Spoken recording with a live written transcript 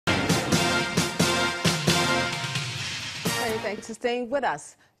Thanks for staying with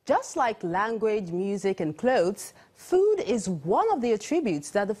us. Just like language, music and clothes, food is one of the attributes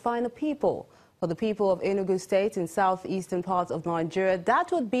that define a people. For the people of Enugu State in southeastern parts of Nigeria,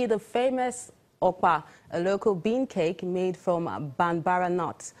 that would be the famous okpa, a local bean cake made from bambara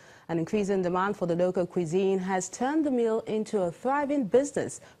nuts. An increasing demand for the local cuisine has turned the meal into a thriving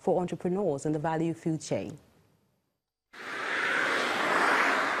business for entrepreneurs in the value food chain.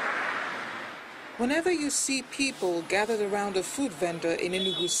 Whenever you see people gathered around a food vendor in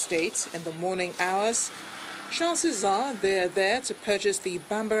Enugu State in the morning hours, chances are they are there to purchase the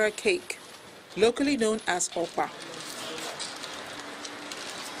bambara cake, locally known as okpa.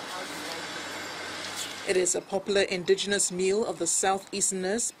 It is a popular indigenous meal of the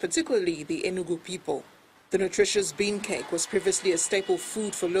southeasterners, particularly the Enugu people. The nutritious bean cake was previously a staple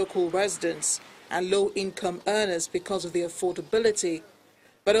food for local residents and low-income earners because of the affordability.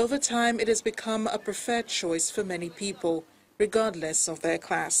 But over time, it has become a preferred choice for many people, regardless of their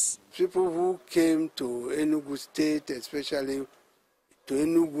class. People who came to Enugu State, especially to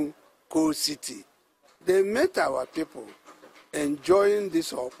Enugu Coal City, they met our people enjoying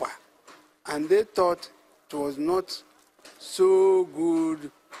this okpa, and they thought it was not so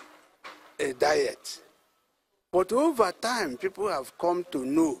good a diet. But over time, people have come to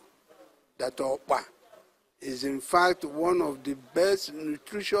know that okpa is in fact one of the best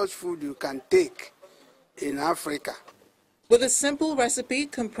nutritious food you can take in Africa. With a simple recipe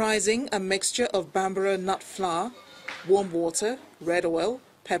comprising a mixture of bambara nut flour, warm water, red oil,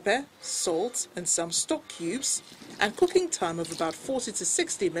 pepper, salt and some stock cubes, and cooking time of about 40 to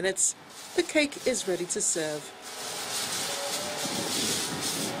 60 minutes, the cake is ready to serve.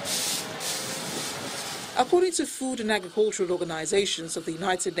 According to Food and Agricultural Organizations of the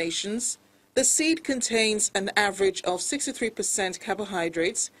United Nations, the seed contains an average of 63%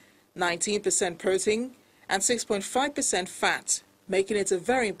 carbohydrates, 19% protein, and 6.5% fat, making it a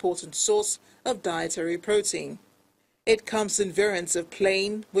very important source of dietary protein. It comes in variants of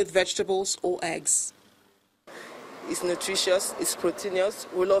plain, with vegetables or eggs. It's nutritious, it's proteinous,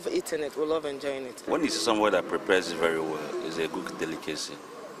 we love eating it, we love enjoying it. When you see someone that prepares it very well, it's a good delicacy.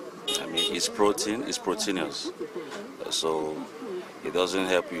 I mean, it's protein, it's proteinous, so it doesn't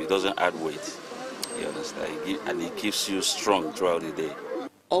help you, it doesn't add weight, you understand, and it keeps you strong throughout the day.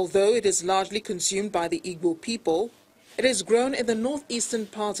 Although it is largely consumed by the Igbo people, it is grown in the northeastern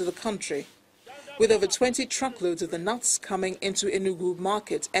part of the country, with over 20 truckloads of the nuts coming into Enugu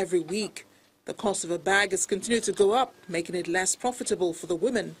market every week. The cost of a bag has continued to go up, making it less profitable for the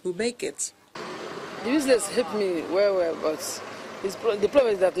women who make it. The business helped me well, but the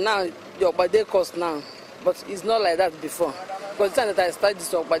problem is that now your by day cost now, but it's not like that before. Because the time that I started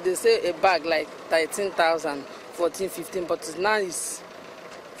this work, but they say a bag like 13,000, 14, 15, but now it's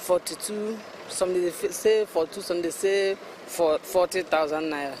 42. Some they say 42, some they say for 40,000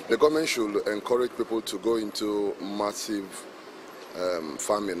 naira. The government should encourage people to go into massive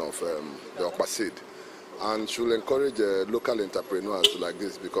farming of the okpa seed, and should encourage local entrepreneurs like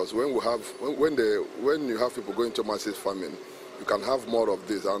this, because when you have people going to massive farming, you can have more of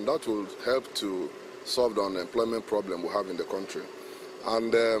this, and that will help to solve the unemployment problem we have in the country.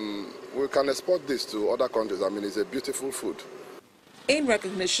 And we can export this to other countries. I mean, it's a beautiful food. In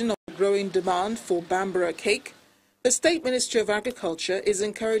recognition of the growing demand for bambara cake, the State Ministry of Agriculture is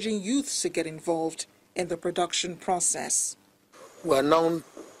encouraging youths to get involved in the production process. We are now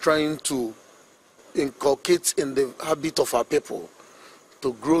trying to inculcate in the habit of our people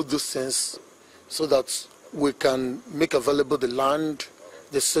to grow this things so that we can make available the land,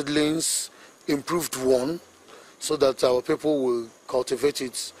 the seedlings, improved one, so that our people will cultivate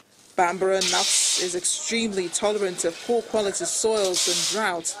it. Bambara nuts is extremely tolerant of poor quality soils and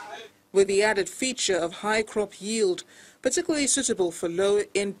drought, with the added feature of high crop yield, particularly suitable for low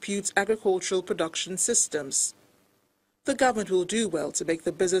input agricultural production systems. The government will do well to make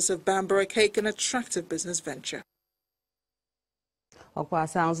the business of bambara cake an attractive business venture. Okpa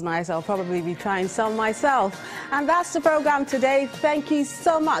sounds nice. I'll probably be trying some myself. And that's the program today. Thank you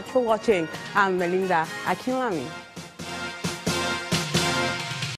so much for watching. I'm Melinda Akinwami.